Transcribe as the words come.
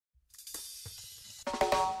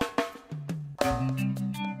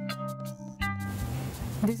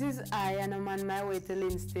This is I, and I'm on my way to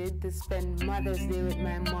Linstead to spend Mother's Day with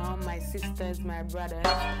my mom, my sisters, my brothers,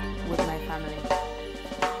 with my family.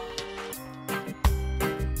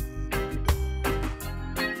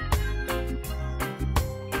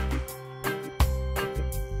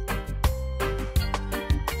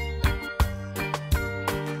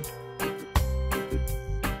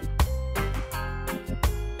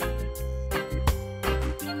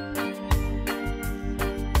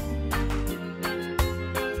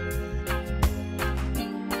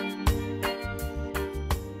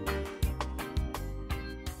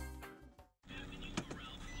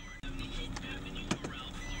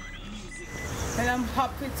 And I'm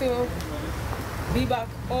happy to be back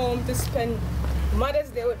home to spend Mother's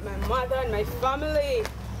Day with my mother and my family.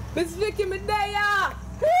 Miss Vicky Medea!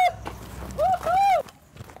 Woo-hoo!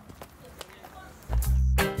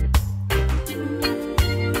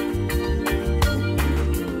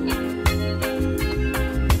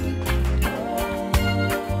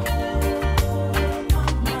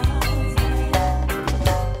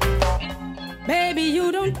 Baby,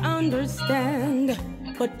 you don't understand.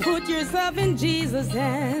 But put yourself in Jesus'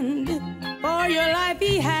 hand. For your life,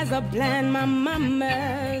 He has a plan, my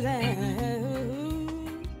mama's.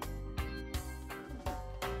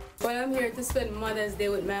 Well, I'm here to spend Mother's Day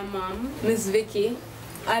with my mom, Miss Vicky.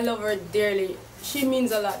 I love her dearly. She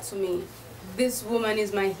means a lot to me. This woman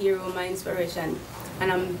is my hero, my inspiration.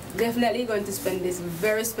 And I'm definitely going to spend this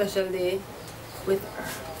very special day with her.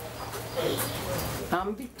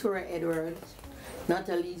 I'm Victoria Edwards,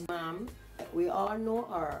 Natalie's mom. We all know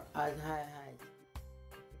her as Hi.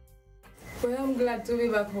 Well, I'm glad to be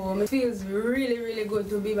back home. It feels really, really good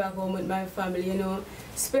to be back home with my family, you know.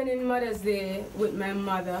 Spending Mother's Day with my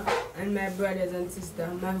mother and my brothers and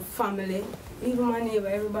sisters, my family, even my neighbor,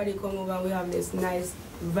 everybody come over and we have this nice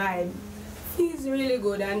vibe. Feels really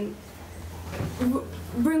good and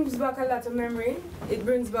brings back a lot of memory. It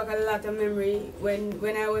brings back a lot of memory.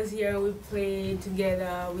 When I was here, we played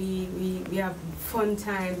together. We have fun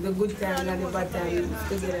times, the good times and the bad times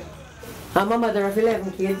together. I'm a mother of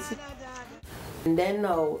 11 kids. And then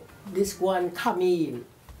now, this one, Camille.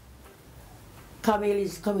 Camille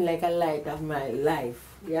is coming like a light of my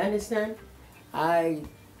life. You understand?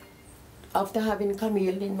 After having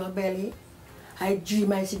Camille in my belly, I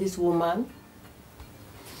dream I see this woman.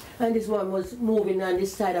 And this one was moving on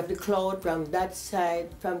this side of the cloud, from that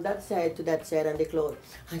side to that side on the cloud.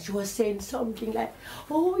 And she was saying something like,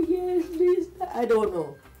 oh yes, this, I don't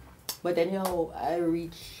know. But anyhow, I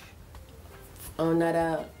reached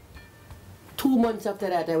another 2 months after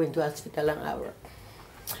that, I went to hospital and I worked.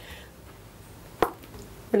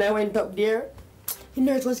 When I went up there, the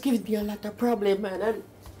nurse was giving me a lot of problem, man. And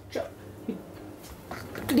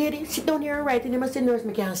today, sit down here and write, and they must say, nurse,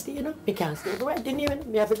 I can't stay, you know? I can't stay. Right in here,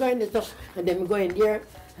 I have to go in there, stuff. And then we go in there,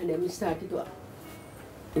 and then we started to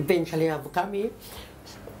eventually have a come.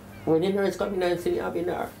 When the nurse come in and said, have in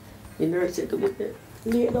her, the nurse said to me,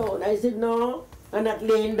 lay down. I said, no, I'm not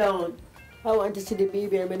laying down. I want to see the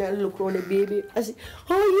baby, and when I look around the baby, I said,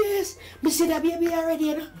 oh yes, me see the baby already,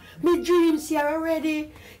 you know? My dreams here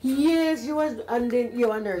already. Yes, you was, and then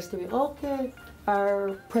you a nurse to me, okay,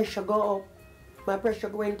 our pressure go up. My pressure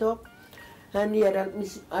went up, and yeah,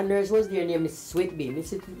 a nurse was there named Mrs. Whitby.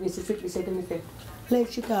 Mrs. Whitby said to me,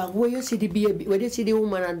 like she talk, where you see the baby, where you see the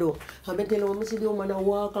woman and do? I've been telling her, I see the woman and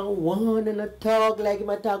walk and one and a talk like him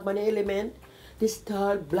a talk by the element. This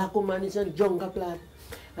tall black woman is a jungle plant.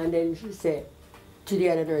 And then she said to the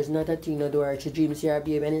other nurse, not a thing no do her, she dreams her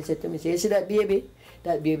baby. And he said to me, you see that baby?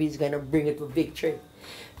 That baby is going to bring it to victory.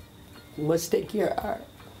 You must take care of her.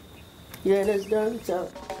 You understand? So.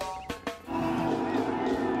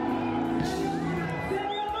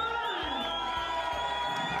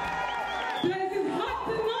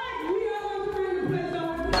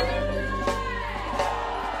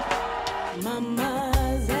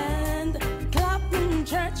 Mamas and clapping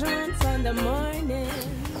church on Sunday morning.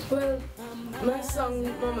 Well, my song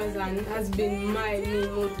Mama's Land has been my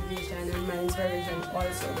main motivation and my inspiration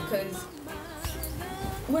also, because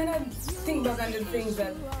when I think back on the things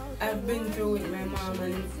that I've been through with my mom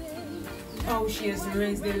and how she has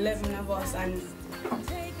raised the 11 of us, and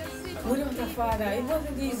without a father, it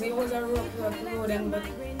wasn't easy. It was a rough road, but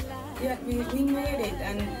yet we made it,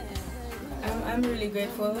 and I'm really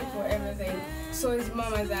grateful for everything. So his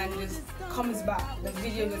Mama's Land just comes back, the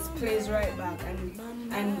video just plays right back and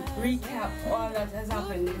recap all that has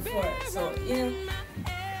happened before. So, you know,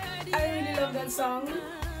 I really love that song.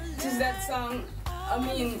 It is that song, I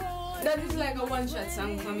mean, that is like a one-shot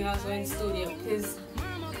song for me also in studio, because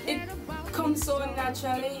it comes so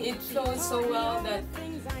naturally, it flows so well that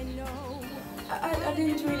I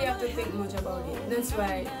didn't really have to think much about it. That's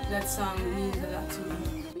why that song means a lot to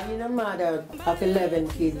me. Being a mother of 11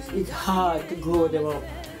 kids, it's hard to grow them up.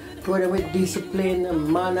 Grow them with discipline and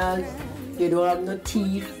manners. You don't have no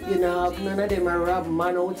teeth, you know, none of them are rob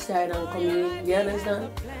man outside and come in. You understand?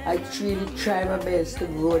 I really try my best to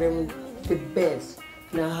grow them the best.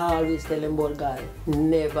 And I always tell them about God.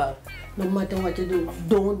 Never. No matter what you do,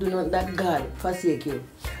 don't do not that God forsake you.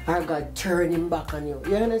 Or God turn him back on you.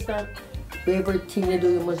 You understand? Everything you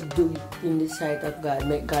do, you must do it in the sight of God.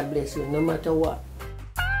 Make God bless you, no matter what.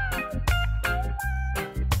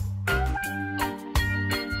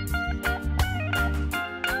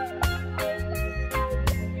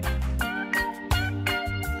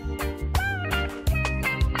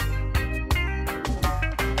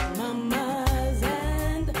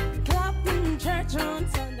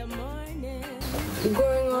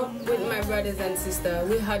 Growing up with my brothers and sisters,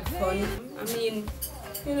 we had fun. I mean,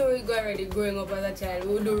 you know, we got already growing up as a child,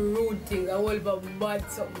 we would do rude things, a whole heap of bad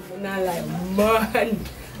something, and I like, man.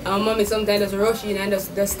 And mommy sometimes just rush in and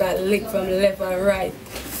just start lick from left and right.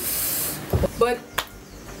 But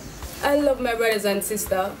I love my brothers and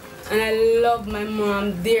sisters, and I love my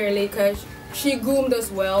mom dearly because she groomed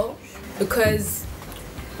us well, because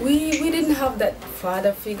we didn't have that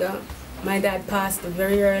father figure. My dad passed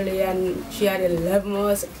very early and she had 11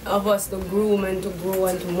 of us to groom and to grow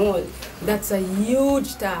and to mold. That's a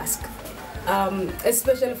huge task,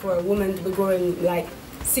 especially for a woman to be growing like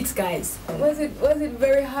 6 guys. Was it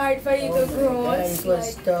very hard for you to grow us? It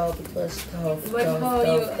was tough, it was tough,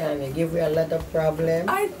 tough time. You give you a lot of problems.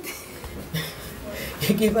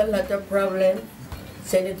 You give a lot of problems.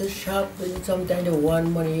 Send it to shop, sometimes the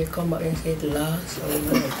one money you come back and say it lost. Oh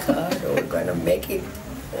my God, how we gonna make it?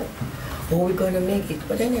 How we gonna make it?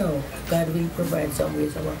 But anyhow, God will provide some way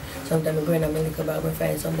somehow. Sometimes I go in and I liquor bag, I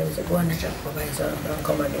find sometimes I go in the shop, I buy something and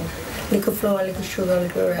come again. Little flour, little sugar,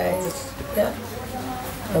 little rice. Yeah.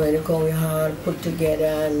 And when you come, we all put together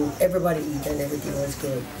and everybody eat and everything was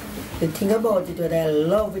good. The thing about it, what I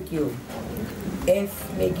love with you,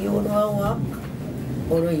 if me give you no walk,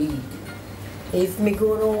 or no eat. If me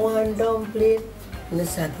go to one dumpling, I'm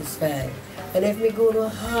satisfied. And if me go to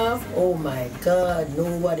half, oh my God,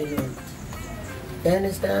 nobody knows. You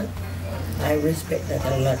understand? I respect that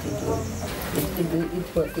a lot with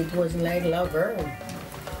you. It was like Laverne.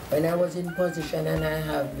 When I was in position and I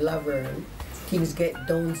have Laverne, things get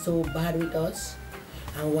down so bad with us.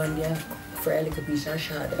 And one day I fry a little piece of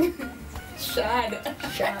shad. Shad.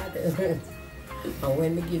 Shad. And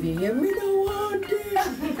when me give you here, me don't want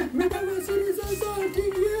it. Me never see this as something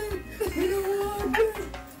yet. Me don't want it.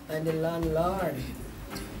 And the landlord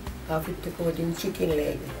have to take out him chicken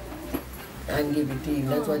leg and give it to him.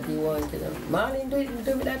 That's what he wanted. Marlene,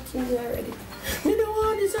 do me that thing already. Me don't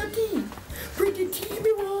want this a tea. Pretty tea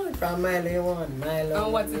me want. From Milo one. Milo.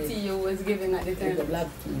 And what's the tea you was giving at the time? The black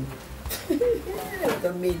tea. Yeah,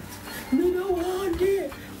 the mint. Me don't want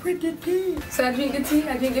it. Pretty tea. So I drink the tea,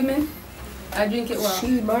 I drink the mint. I drink it well.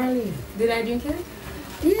 She, Marlene. Did I drink it?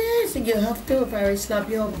 Yes, you have to. If I slap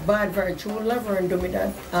you up bad for a true lover and do me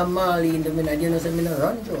that, and Marlene do me that, you know, so me not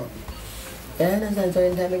run through. You understand? So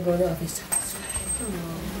anytime I go to the office,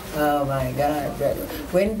 oh my God, brother.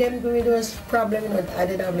 When them going to us problem, you know, I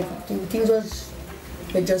did have like, things was,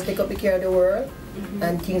 we just take up the care of the world,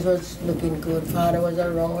 and things was looking good. Father was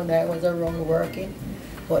around, I was around working.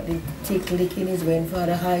 But the tick licking is when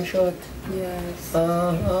Father high shot. Yes.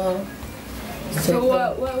 So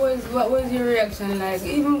what was your reaction like?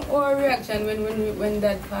 Even our reaction when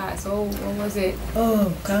Dad passed. So what was it?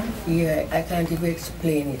 Oh, come here. I can't even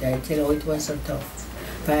explain it. I tell you, it was so tough.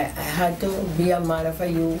 But I had to be a mother for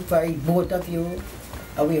you, for both of you,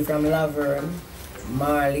 away from Laverne,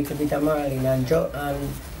 little bit of Marlene and Joe and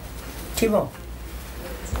Timo.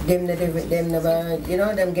 Them never, you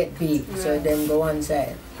know, them get big, so them go one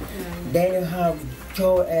side. Then you have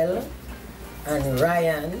Joel and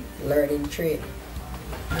Ryan learning trade.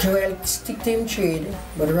 Joel stick to him trade,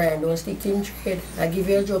 but Ryan don't stick to him trade. I give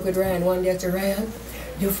you a joke with Ryan. One day I say, Ryan,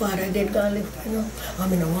 your father dead gone live, you know. I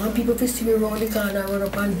mean, I want people to see me around the corner, run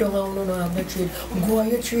up and down, I don't have no trade. Go on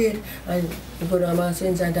your trade. And you go down and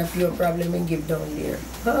sense and have your problem and give down there.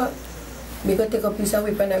 Me go take a piece of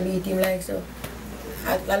whip and I beat him like so.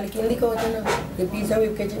 I lick out, you know. The piece of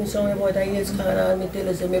whip catch him somewhere about a year's corner and me tell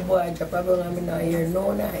you, say, my boy, I drop a bone and me not hear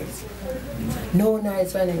no nice. No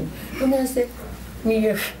nice from him. And I say,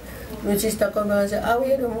 my sister come and say, how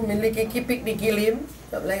you do? Me like keep pick the kill him.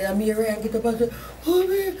 Like I'm here and get up and say, oh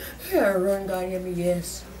man, I run down here, me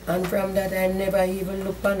yes. And from that I never even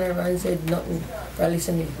looked on her and said nothing for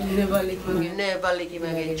listening. You never lick him again? Never lick him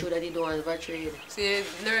again, true that he don't want to trade. So you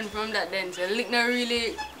learn from that then, so lick not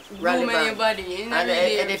really rally band. Anybody,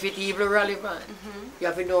 And if it's even rally band, you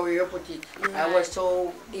have to know where you put it. I was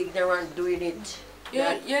so ignorant doing it.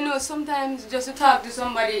 You know, sometimes just to talk to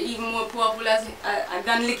somebody even more powerful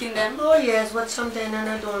than licking them. Oh yes, but sometimes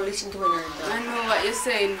I don't listen to when I'm done. I know what you're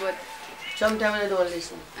saying, but sometimes I don't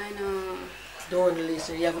listen. I know. Don't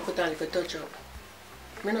listen. You have to put a little touch up.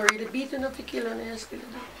 I'm not really beating up the killer and still do.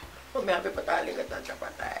 But I have to put a little touch up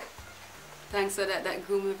at that. Thanks for that. That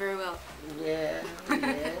grew me very well. Yeah,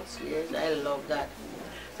 yes, I love that.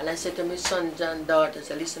 And I said to my sons and daughters,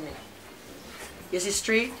 listen to me. You see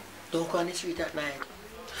street? Don't go on the street at night.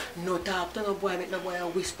 No talk to no boy, make no boy a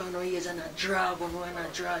whisper no ears and a drag on and a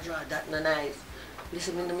draw, that no nice.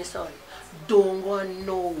 Listen to me, son. Don't go on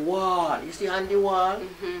no wall. You see on the wall,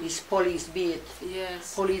 it's police bait.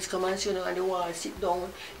 Yes. Police come and see you on the wall, sit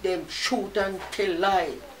down, them shoot and tell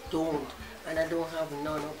lie. Don't. And I don't have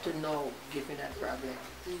none up to now give me that problem.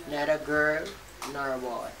 Neither girl nor a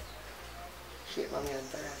boy. Shake my hand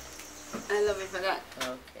for that. I love you for that.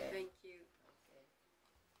 Okay. Thank you.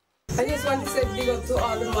 I just want to say big up to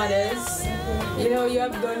all the mothers. You know, you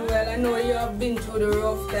have done well. I know you have been through the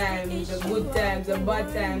rough times, the good times, the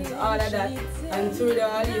bad times, all of that. And through it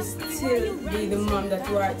all, you still be the mom that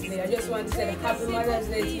you are today. I just want to say happy Mother's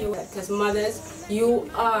Day to you. Because mothers, you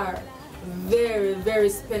are very, very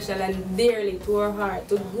special and dearly to our heart,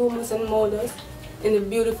 to groom us and mold us in the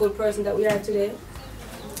beautiful person that we are today.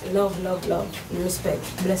 Love, love, love, and respect.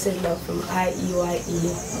 Blessed love from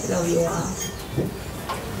Ieye. Love you all.